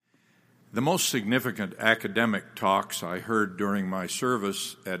The most significant academic talks I heard during my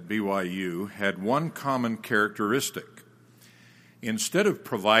service at BYU had one common characteristic. Instead of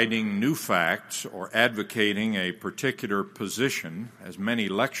providing new facts or advocating a particular position, as many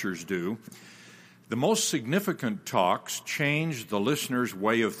lectures do, the most significant talks changed the listener's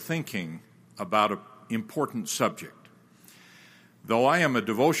way of thinking about an important subject. Though I am a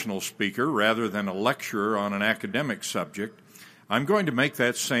devotional speaker rather than a lecturer on an academic subject, I'm going to make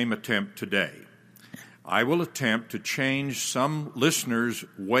that same attempt today. I will attempt to change some listeners'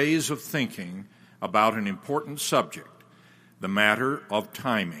 ways of thinking about an important subject, the matter of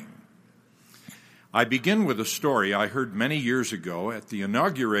timing. I begin with a story I heard many years ago at the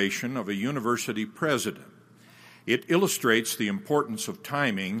inauguration of a university president. It illustrates the importance of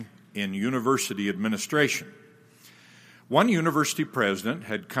timing in university administration. One university president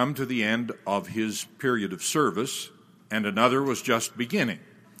had come to the end of his period of service, and another was just beginning.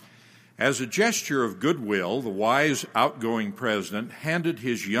 As a gesture of goodwill, the wise outgoing president handed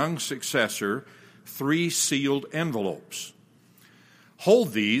his young successor 3 sealed envelopes.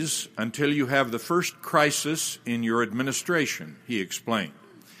 "Hold these until you have the first crisis in your administration," he explained.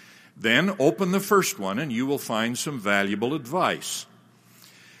 "Then open the first one and you will find some valuable advice."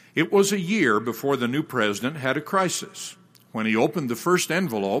 It was a year before the new president had a crisis. When he opened the first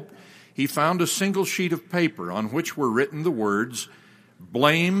envelope, he found a single sheet of paper on which were written the words,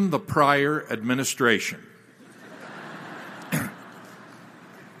 "Blame the prior administration."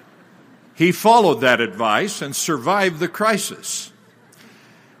 He followed that advice and survived the crisis.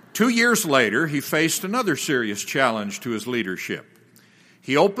 2 years later, he faced another serious challenge to his leadership.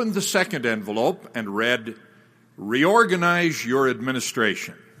 He opened the second envelope and read, "Reorganize your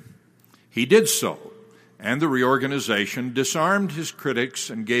administration." He did so, and the reorganization disarmed his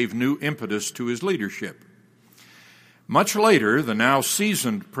critics and gave new impetus to his leadership. Much later, the now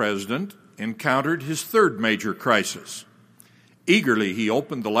seasoned president encountered his third major crisis. Eagerly, he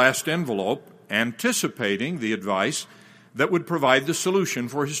opened the last envelope, anticipating the advice that would provide the solution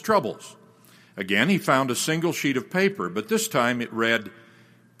for his troubles. Again, he found a single sheet of paper, but this time it read,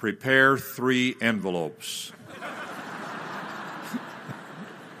 "Prepare 3 envelopes."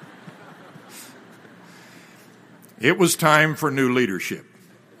 It was time for new leadership.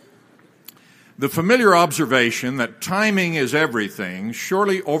 The familiar observation that timing is everything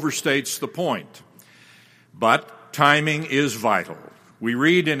surely overstates the point. But timing is vital. We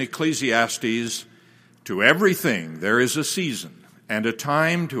read in Ecclesiastes, "To everything there is a season, and a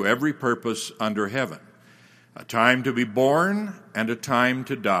time to every purpose under heaven. A time to be born, and a time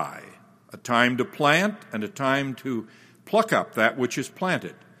to die. A time to plant, and a time to pluck up that which is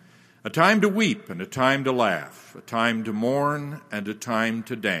planted. A time to weep and a time to laugh, a time to mourn and a time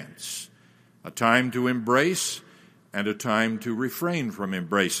to dance, a time to embrace and a time to refrain from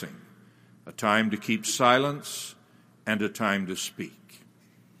embracing, a time to keep silence and a time to speak."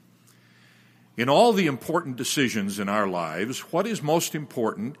 In all the important decisions in our lives, what is most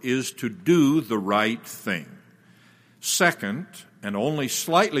important is to do the right thing. Second, and only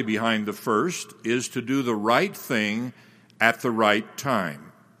slightly behind the first, is to do the right thing at the right time.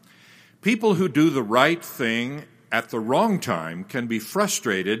 People who do the right thing at the wrong time can be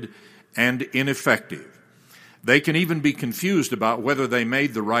frustrated and ineffective. They can even be confused about whether they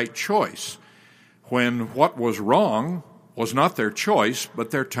made the right choice, when what was wrong was not their choice, but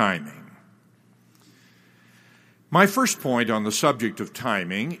their timing. My first point on the subject of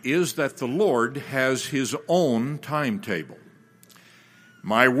timing is that the Lord has His own timetable.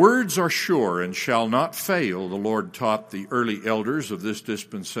 "My words are sure and shall not fail," the Lord taught the early elders of this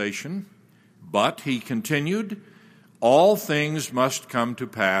dispensation. "But," he continued, "all things must come to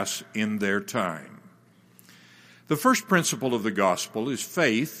pass in their time." The first principle of the gospel is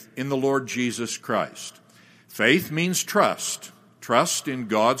faith in the Lord Jesus Christ. Faith means trust. Trust in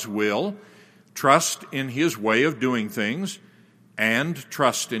God's will, trust in His way of doing things, and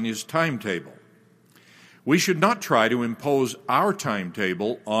trust in His timetable. We should not try to impose our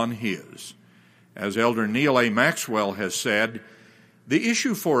timetable on His. As Elder Neal A. Maxwell has said, the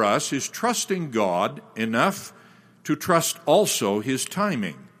issue for us is trusting God enough to trust also His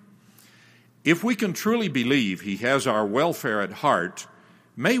timing. If we can truly believe He has our welfare at heart,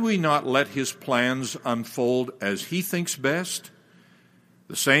 may we not let His plans unfold as He thinks best?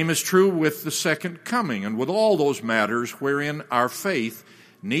 The same is true with the second coming and with all those matters wherein our faith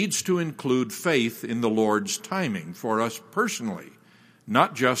needs to include faith in the Lord's timing for us personally,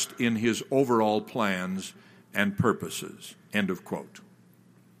 not just in His overall plans and purposes. End of quote.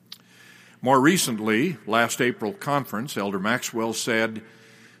 More recently, last April conference, Elder Maxwell said,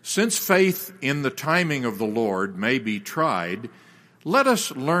 "Since faith in the timing of the Lord may be tried, let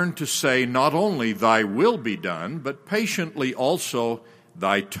us learn to say not only thy will be done, but patiently also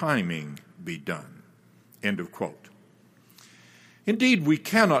thy timing be done. End of quote. Indeed, we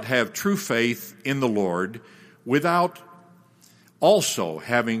cannot have true faith in the Lord without also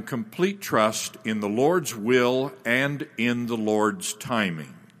having complete trust in the Lord's will and in the Lord's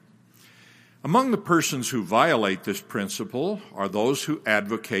timing. Among the persons who violate this principle are those who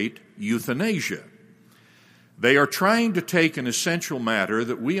advocate euthanasia. They are trying to take an essential matter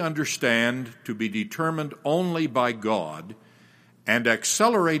that we understand to be determined only by God and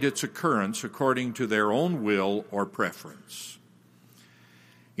accelerate its occurrence according to their own will or preference.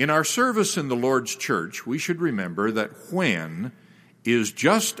 In our service in the Lord's church, we should remember that when is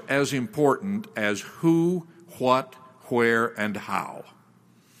just as important as who, what, where, and how.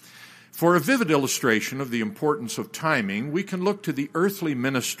 For a vivid illustration of the importance of timing, we can look to the earthly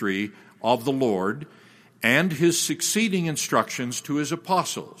ministry of the Lord and his succeeding instructions to his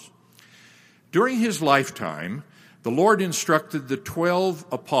apostles. During his lifetime, the Lord instructed the 12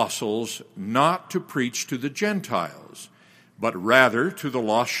 apostles not to preach to the Gentiles, but rather to the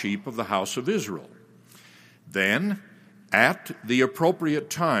lost sheep of the house of Israel. Then, at the appropriate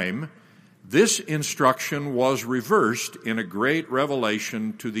time, this instruction was reversed in a great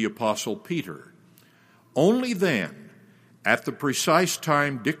revelation to the Apostle Peter. Only then, at the precise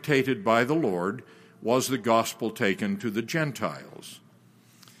time dictated by the Lord, was the gospel taken to the Gentiles.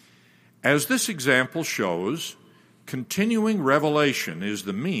 As this example shows, continuing revelation is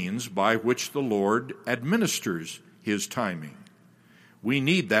the means by which the Lord administers his timing. We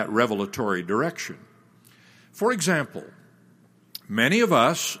need that revelatory direction. For example, many of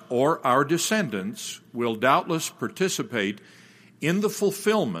us or our descendants will doubtless participate in the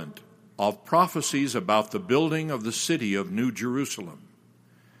fulfillment of prophecies about the building of the city of New Jerusalem.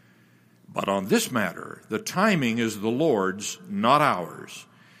 But on this matter, the timing is the Lord's, not ours.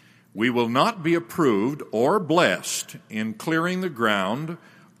 We will not be approved or blessed in clearing the ground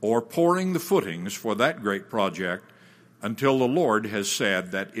or pouring the footings for that great project until the Lord has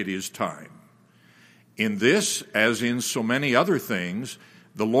said that it is time. In this, as in so many other things,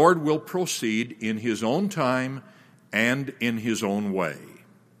 the Lord will proceed in his own time and in his own way.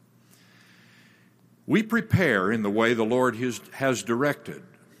 We prepare in the way the Lord has directed.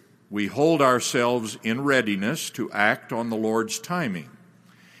 We hold ourselves in readiness to act on the Lord's timing.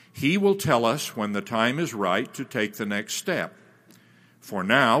 He will tell us when the time is right to take the next step. For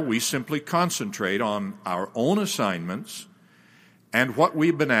now, we simply concentrate on our own assignments and what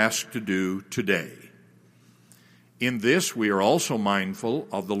we've been asked to do today. In this, we are also mindful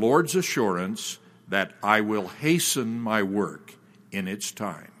of the Lord's assurance that I will hasten my work in its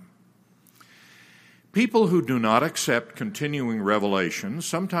time. People who do not accept continuing revelation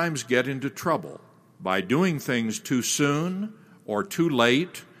sometimes get into trouble by doing things too soon or too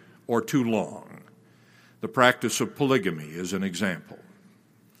late or too long. The practice of polygamy is an example.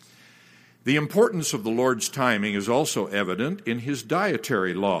 The importance of the Lord's timing is also evident in his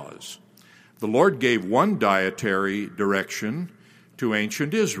dietary laws. The Lord gave one dietary direction to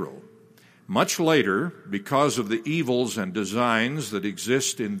ancient Israel. Much later, because of the evils and designs that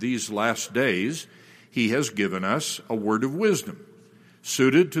exist in these last days, he has given us a word of wisdom,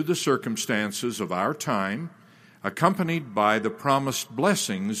 suited to the circumstances of our time, accompanied by the promised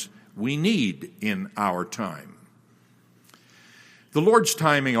blessings we need in our time. The Lord's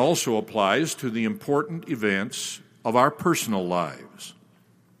timing also applies to the important events of our personal lives.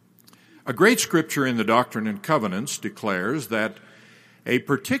 A great scripture in the Doctrine and Covenants declares that a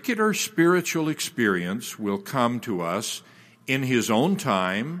particular spiritual experience will come to us in his own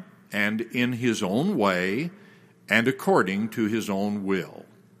time and in his own way and according to his own will.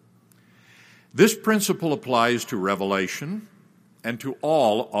 This principle applies to revelation and to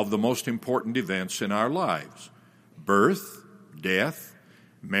all of the most important events in our lives: birth, death,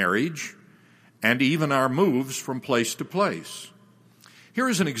 marriage, and even our moves from place to place. Here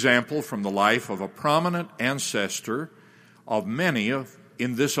is an example from the life of a prominent ancestor of many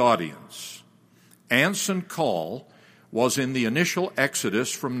in this audience. Anson Call was in the initial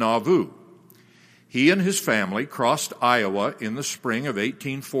exodus from Nauvoo. He and his family crossed Iowa in the spring of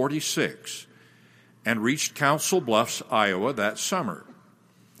 1846 and reached Council Bluffs, Iowa that summer.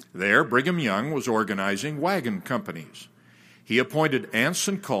 There, Brigham Young was organizing wagon companies. He appointed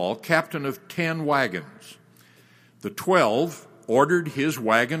Anson Call captain of 10 wagons. The 12 ordered his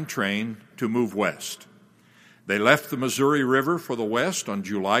wagon train to move west. They left the Missouri River for the west on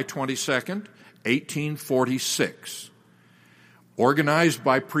July 22nd, 1846. Organized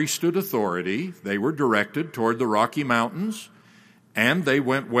by priesthood authority, they were directed toward the Rocky Mountains, and they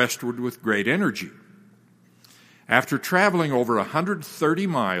went westward with great energy. After traveling over 130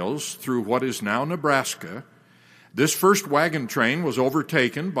 miles through what is now Nebraska, this first wagon train was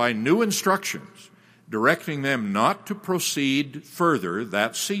overtaken by new instructions directing them not to proceed further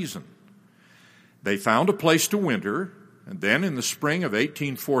that season. They found a place to winter, and then in the spring of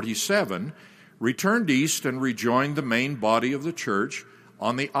 1847 returned east and rejoined the main body of the church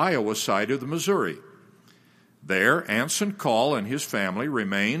on the Iowa side of the Missouri. There, Anson Call and his family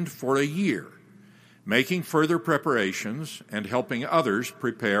remained for a year, making further preparations and helping others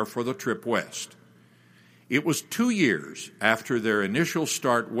prepare for the trip west. It was 2 years after their initial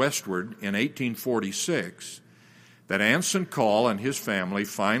start westward in 1846 that Anson Call and his family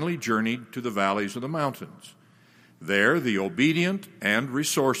finally journeyed to the valleys of the mountains. There, the obedient and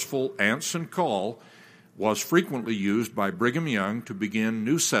resourceful Anson Call was frequently used by Brigham Young to begin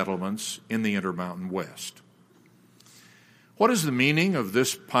new settlements in the Intermountain West. What is the meaning of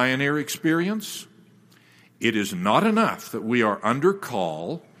this pioneer experience? It is not enough that we are under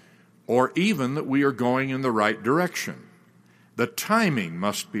call or even that we are going in the right direction. The timing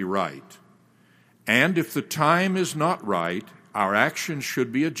must be right. And if the time is not right, our actions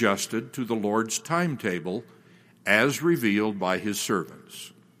should be adjusted to the Lord's timetable as revealed by His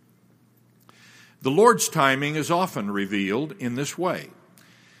servants. The Lord's timing is often revealed in this way.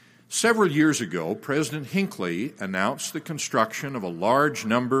 Several years ago, President Hinckley announced the construction of a large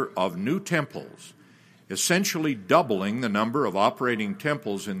number of new temples, essentially doubling the number of operating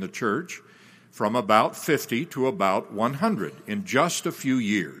temples in the church from about 50 to about 100 in just a few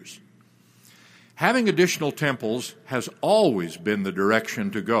years. Having additional temples has always been the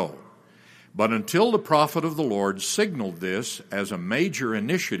direction to go, but until the prophet of the Lord signaled this as a major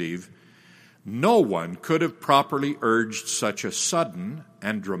initiative, no one could have properly urged such a sudden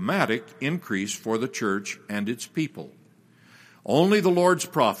and dramatic increase for the church and its people. Only the Lord's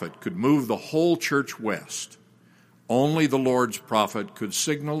prophet could move the whole church west. Only the Lord's prophet could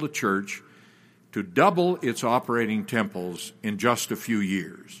signal the church to double its operating temples in just a few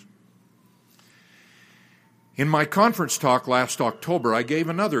years. In my conference talk last October, I gave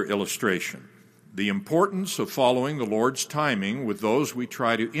another illustration, the importance of following the Lord's timing with those we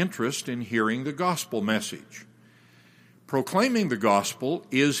try to interest in hearing the gospel message. Proclaiming the gospel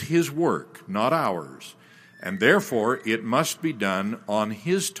is His work, not ours, and therefore it must be done on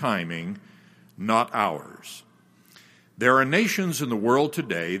His timing, not ours. There are nations in the world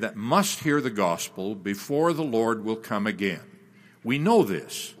today that must hear the gospel before the Lord will come again. We know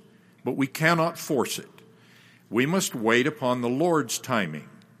this, but we cannot force it. We must wait upon the Lord's timing.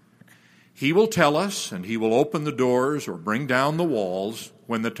 He will tell us, and He will open the doors or bring down the walls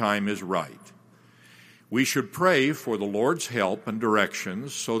when the time is right. We should pray for the Lord's help and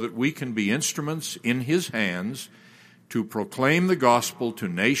directions so that we can be instruments in His hands to proclaim the gospel to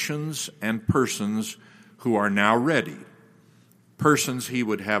nations and persons who are now ready, persons He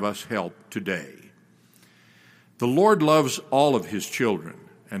would have us help today. The Lord loves all of His children,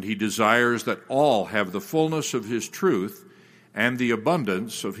 and He desires that all have the fullness of His truth and the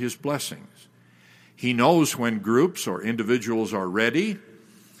abundance of His blessings. He knows when groups or individuals are ready,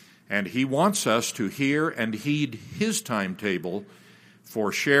 and He wants us to hear and heed His timetable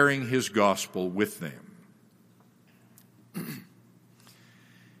for sharing His gospel with them.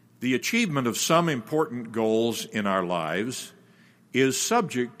 The achievement of some important goals in our lives is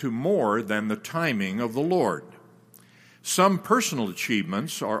subject to more than the timing of the Lord. Some personal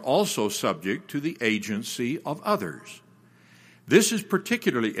achievements are also subject to the agency of others. This is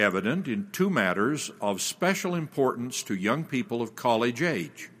particularly evident in two matters of special importance to young people of college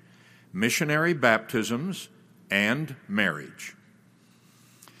age: missionary baptisms and marriage.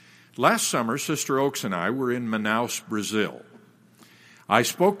 Last summer, Sister Oaks and I were in Manaus, Brazil. I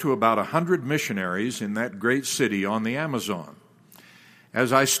spoke to about 100 missionaries in that great city on the Amazon.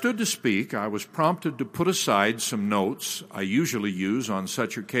 As I stood to speak, I was prompted to put aside some notes I usually use on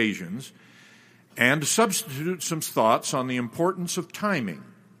such occasions and substitute some thoughts on the importance of timing,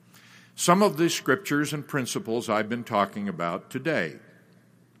 some of the scriptures and principles I've been talking about today.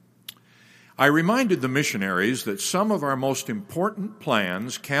 I reminded the missionaries that some of our most important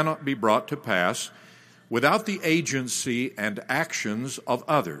plans cannot be brought to pass without the agency and actions of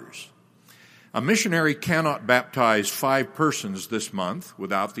others. A missionary cannot baptize 5 persons this month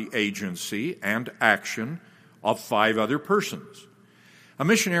without the agency and action of 5 other persons. A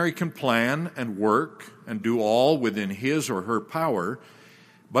missionary can plan and work and do all within his or her power,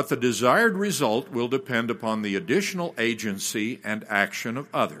 but the desired result will depend upon the additional agency and action of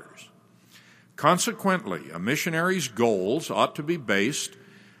others. Consequently, a missionary's goals ought to be based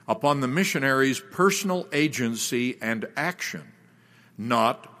upon the missionary's personal agency and action,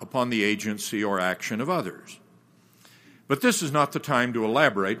 not upon the agency or action of others. But this is not the time to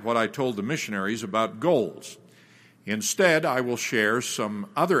elaborate what I told the missionaries about goals. Instead, I will share some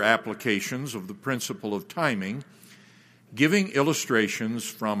other applications of the principle of timing, giving illustrations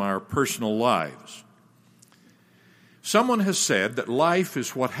from our personal lives. Someone has said that life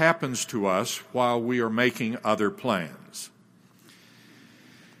is what happens to us while we are making other plans.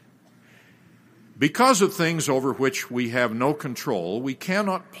 Because of things over which we have no control, we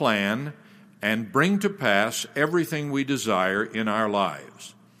cannot plan and bring to pass everything we desire in our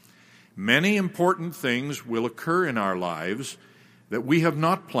lives. Many important things will occur in our lives that we have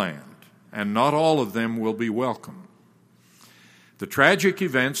not planned, and not all of them will be welcome. The tragic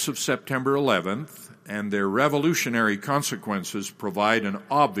events of September 11th and their revolutionary consequences provide an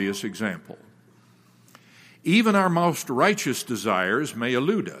obvious example. Even our most righteous desires may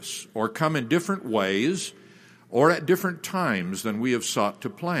elude us or come in different ways or at different times than we have sought to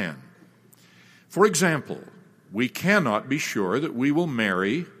plan. For example, we cannot be sure that we will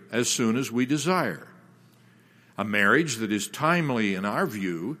marry as soon as we desire. A marriage that is timely in our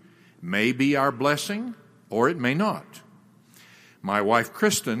view may be our blessing or it may not. My wife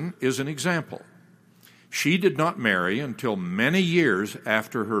Kristen is an example. She did not marry until many years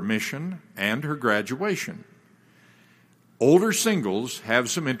after her mission and her graduation. Older singles have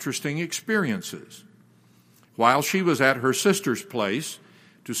some interesting experiences. While she was at her sister's place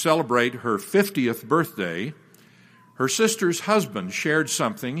to celebrate her 50th birthday, her sister's husband shared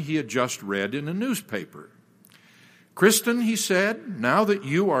something he had just read in a newspaper. "Kristen," he said, "now that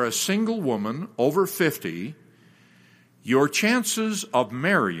you are a single woman over 50, your chances of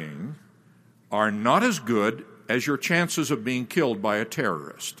marrying are not as good as your chances of being killed by a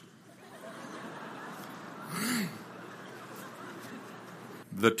terrorist."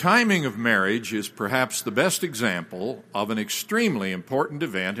 The timing of marriage is perhaps the best example of an extremely important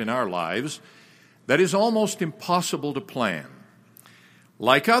event in our lives that is almost impossible to plan.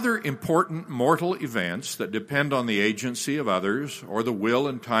 Like other important mortal events that depend on the agency of others or the will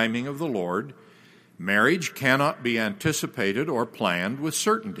and timing of the Lord, marriage cannot be anticipated or planned with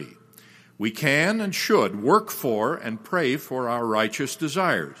certainty. We can and should work for and pray for our righteous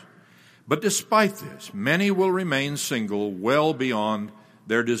desires. But despite this, many will remain single well beyond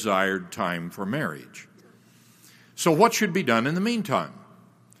their desired time for marriage. So what should be done in the meantime?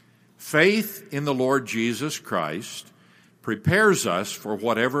 Faith in the Lord Jesus Christ prepares us for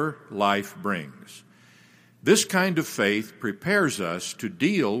whatever life brings. This kind of faith prepares us to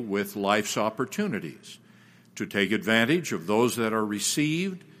deal with life's opportunities, to take advantage of those that are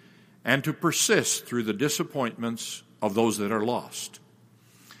received, and to persist through the disappointments of those that are lost.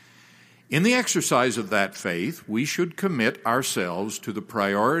 In the exercise of that faith, we should commit ourselves to the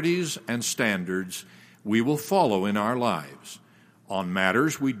priorities and standards we will follow in our lives on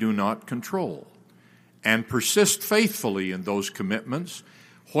matters we do not control, and persist faithfully in those commitments,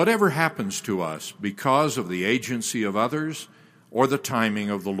 whatever happens to us because of the agency of others or the timing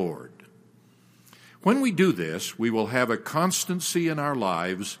of the Lord. When we do this, we will have a constancy in our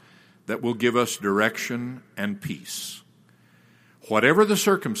lives that will give us direction and peace. Whatever the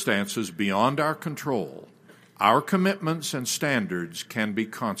circumstances beyond our control, our commitments and standards can be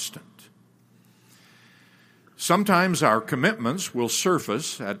constant. Sometimes our commitments will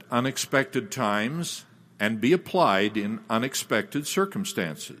surface at unexpected times and be applied in unexpected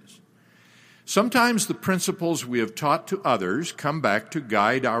circumstances. Sometimes the principles we have taught to others come back to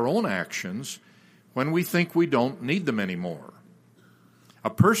guide our own actions when we think we don't need them anymore. A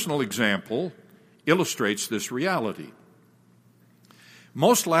personal example illustrates this reality.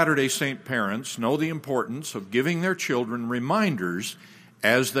 Most Latter-day Saint parents know the importance of giving their children reminders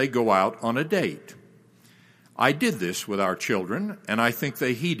as they go out on a date. I did this with our children, and I think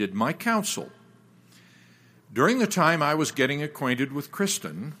they heeded my counsel. During the time I was getting acquainted with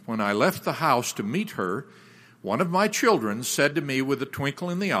Kristen, when I left the house to meet her, one of my children said to me with a twinkle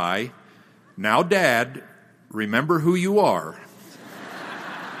in the eye, "Now, Dad, remember who you are."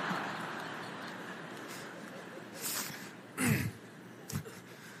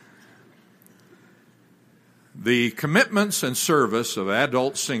 The commitments and service of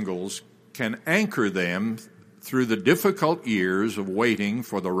adult singles can anchor them through the difficult years of waiting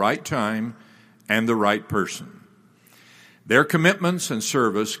for the right time and the right person. Their commitments and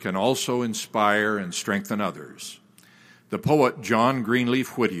service can also inspire and strengthen others. The poet John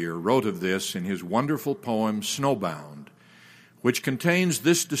Greenleaf Whittier wrote of this in his wonderful poem Snowbound, which contains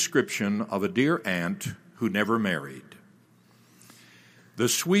this description of a dear aunt who never married. The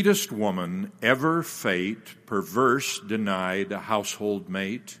sweetest woman ever fate perverse denied a household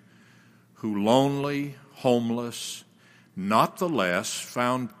mate, who lonely, homeless, not the less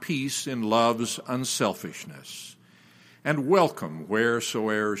found peace in love's unselfishness, and welcome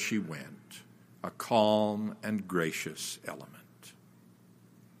wheresoe'er she went, a calm and gracious element.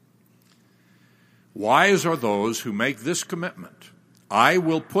 Wise are those who make this commitment: I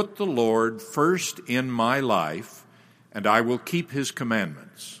will put the Lord first in my life, and I will keep his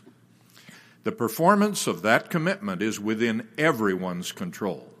commandments. The performance of that commitment is within everyone's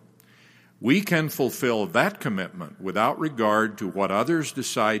control. We can fulfill that commitment without regard to what others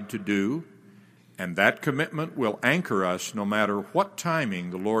decide to do, and that commitment will anchor us no matter what timing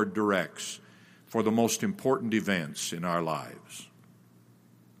the Lord directs for the most important events in our lives.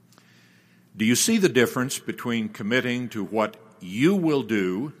 Do you see the difference between committing to what you will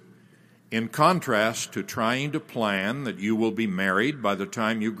do in contrast to trying to plan that you will be married by the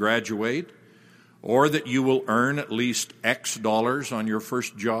time you graduate, or that you will earn at least X dollars on your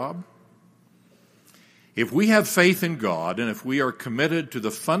first job? If we have faith in God, and if we are committed to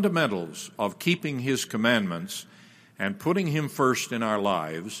the fundamentals of keeping his commandments and putting him first in our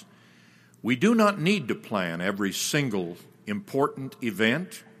lives, we do not need to plan every single important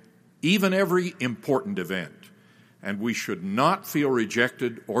event, even every important event, and we should not feel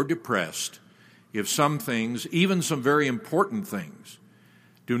rejected or depressed if some things, even some very important things,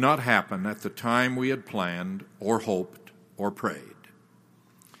 do not happen at the time we had planned or hoped or prayed.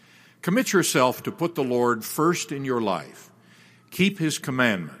 Commit yourself to put the Lord first in your life, keep his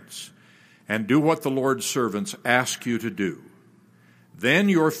commandments, and do what the Lord's servants ask you to do. Then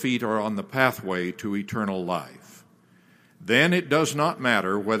your feet are on the pathway to eternal life. Then it does not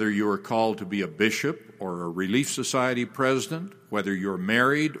matter whether you are called to be a bishop or a Relief Society president, whether you're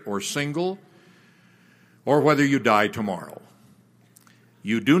married or single, or whether you die tomorrow.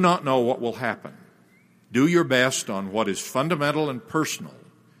 You do not know what will happen. Do your best on what is fundamental and personal,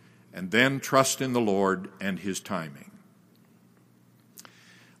 and then trust in the Lord and his timing.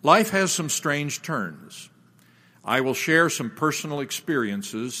 Life has some strange turns. I will share some personal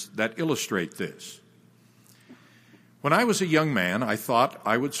experiences that illustrate this. When I was a young man, I thought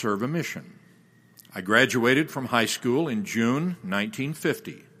I would serve a mission. I graduated from high school in June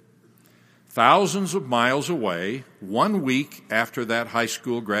 1950. Thousands of miles away, 1 week after that high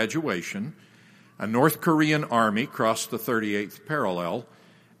school graduation, a North Korean army crossed the 38th parallel,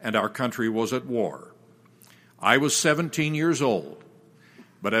 and our country was at war. I was 17 years old,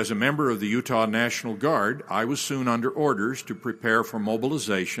 but as a member of the Utah National Guard, I was soon under orders to prepare for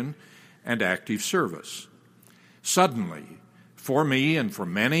mobilization and active service. Suddenly, for me and for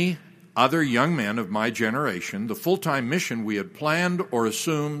many other young men of my generation, the full-time mission we had planned or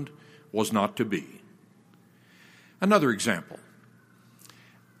assumed was not to be. Another example.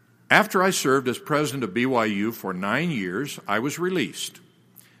 After I served as president of BYU for 9 years, I was released.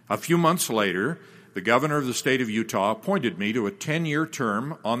 A few months later, the governor of the state of Utah appointed me to a 10-year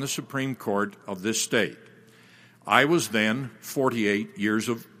term on the Supreme Court of this state. I was then 48 years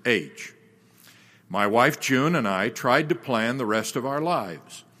of age. My wife June and I tried to plan the rest of our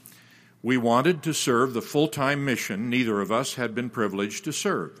lives. We wanted to serve the full-time mission neither of us had been privileged to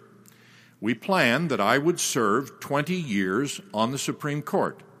serve. We planned that I would serve 20 years on the Supreme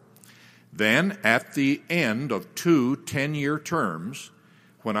Court. Then, at the end of 2 10-year terms,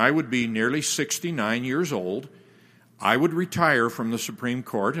 when I would be nearly 69 years old, I would retire from the Supreme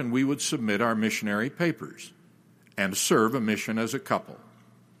Court and we would submit our missionary papers and serve a mission as a couple.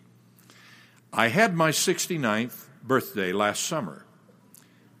 I had my 69th birthday last summer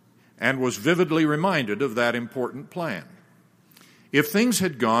and was vividly reminded of that important plan. If things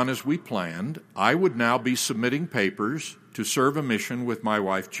had gone as we planned, I would now be submitting papers to serve a mission with my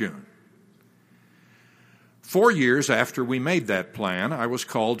wife June. 4 years after we made that plan, I was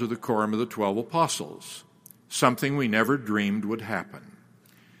called to the Quorum of the 12 Apostles, something we never dreamed would happen.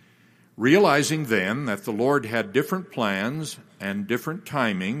 Realizing then that the Lord had different plans and different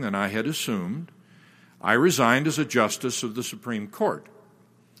timing than I had assumed, I resigned as a justice of the Supreme Court.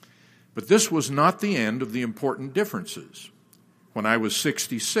 But this was not the end of the important differences. When I was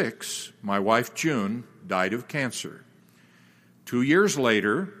 66, my wife June died of cancer. 2 years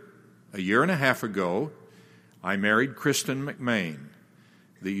later, a year and a half ago, I married Kristen McMain,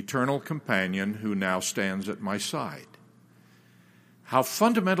 the eternal companion who now stands at my side. How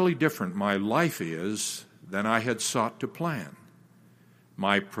fundamentally different my life is than I had sought to plan.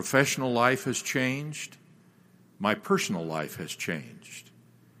 My professional life has changed. My personal life has changed.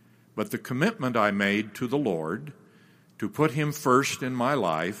 But the commitment I made to the Lord to put him first in my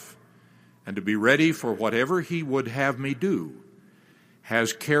life and to be ready for whatever he would have me do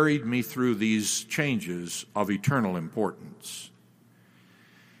has carried me through these changes of eternal importance.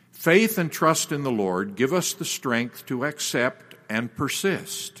 Faith and trust in the Lord give us the strength to accept and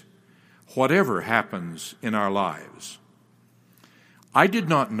persist, whatever happens in our lives. I did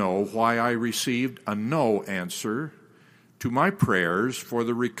not know why I received a no answer to my prayers for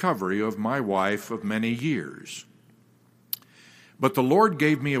the recovery of my wife of many years. But the Lord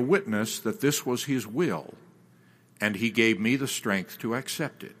gave me a witness that this was His will, and He gave me the strength to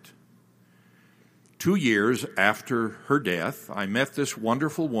accept it. 2 years after her death, I met this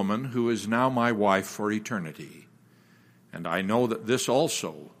wonderful woman who is now my wife for eternity, and I know that this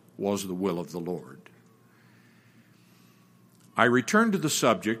also was the will of the Lord. I return to the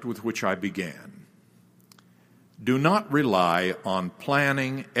subject with which I began. Do not rely on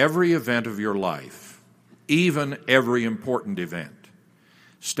planning every event of your life, even every important event.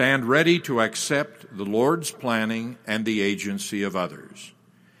 Stand ready to accept the Lord's planning and the agency of others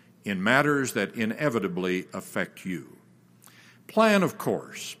in matters that inevitably affect you. Plan, of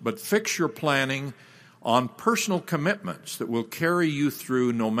course, but fix your planning on personal commitments that will carry you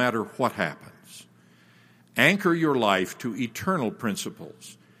through no matter what happens. Anchor your life to eternal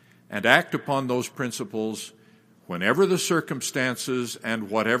principles and act upon those principles whenever the circumstances and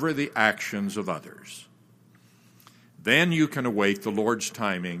whatever the actions of others. Then you can await the Lord's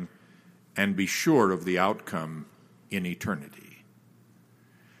timing and be sure of the outcome in eternity.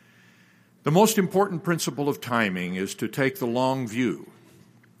 The most important principle of timing is to take the long view.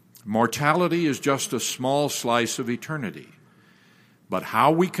 Mortality is just a small slice of eternity, but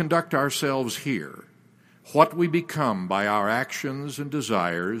how we conduct ourselves here, what we become by our actions and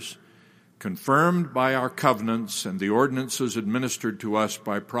desires, confirmed by our covenants and the ordinances administered to us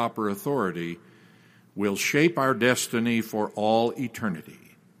by proper authority, will shape our destiny for all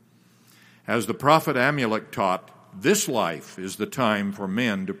eternity. As the prophet Amulek taught, this life is the time for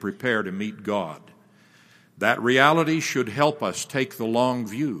men to prepare to meet God. That reality should help us take the long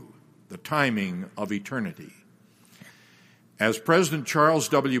view, the timing of eternity. As President Charles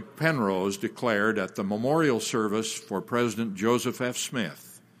W. Penrose declared at the memorial service for President Joseph F.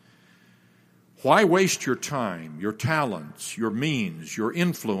 Smith, why waste your time, your talents, your means, your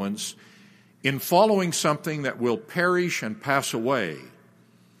influence in following something that will perish and pass away,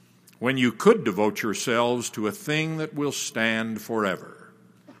 when you could devote yourselves to a thing that will stand forever?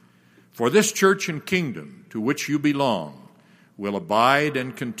 For this church and kingdom to which you belong will abide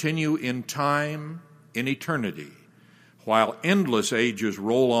and continue in time, in eternity, while endless ages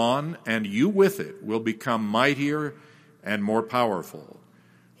roll on, and you with it will become mightier and more powerful,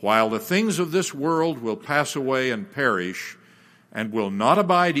 while the things of this world will pass away and perish, and will not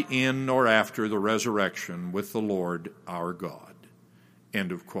abide in nor after the resurrection with the Lord our God.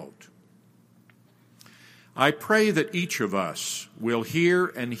 End of quote. I pray that each of us will hear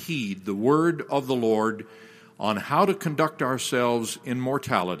and heed the word of the Lord on how to conduct ourselves in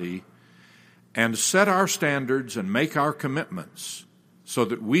mortality and set our standards and make our commitments so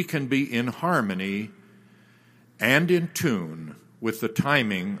that we can be in harmony and in tune with the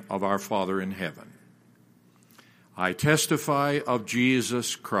timing of our Father in heaven. I testify of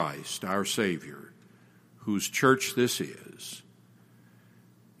Jesus Christ, our Savior, whose church this is.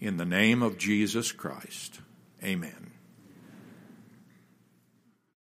 In the name of Jesus Christ, amen.